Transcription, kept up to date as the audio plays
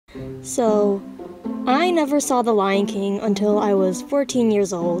So, I never saw The Lion King until I was 14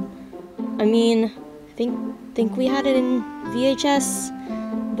 years old. I mean, I think we had it in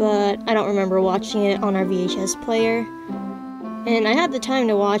VHS, but I don't remember watching it on our VHS player. And I had the time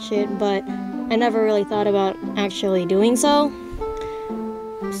to watch it, but I never really thought about actually doing so.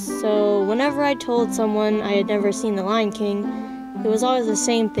 So, whenever I told someone I had never seen The Lion King, it was always the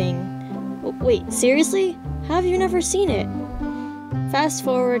same thing. Wait, seriously? How have you never seen it? Fast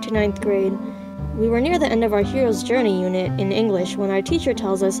forward to 9th grade. We were near the end of our Hero's Journey unit in English when our teacher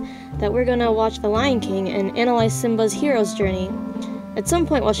tells us that we're gonna watch The Lion King and analyze Simba's hero's journey. At some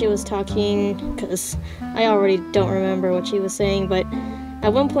point while she was talking, because I already don't remember what she was saying, but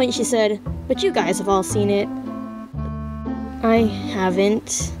at one point she said, "But you guys have all seen it." I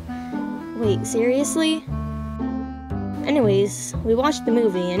haven't. Wait, seriously? Anyways, we watched the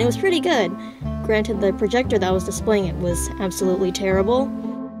movie and it was pretty good. Granted, the projector that was displaying it was absolutely terrible.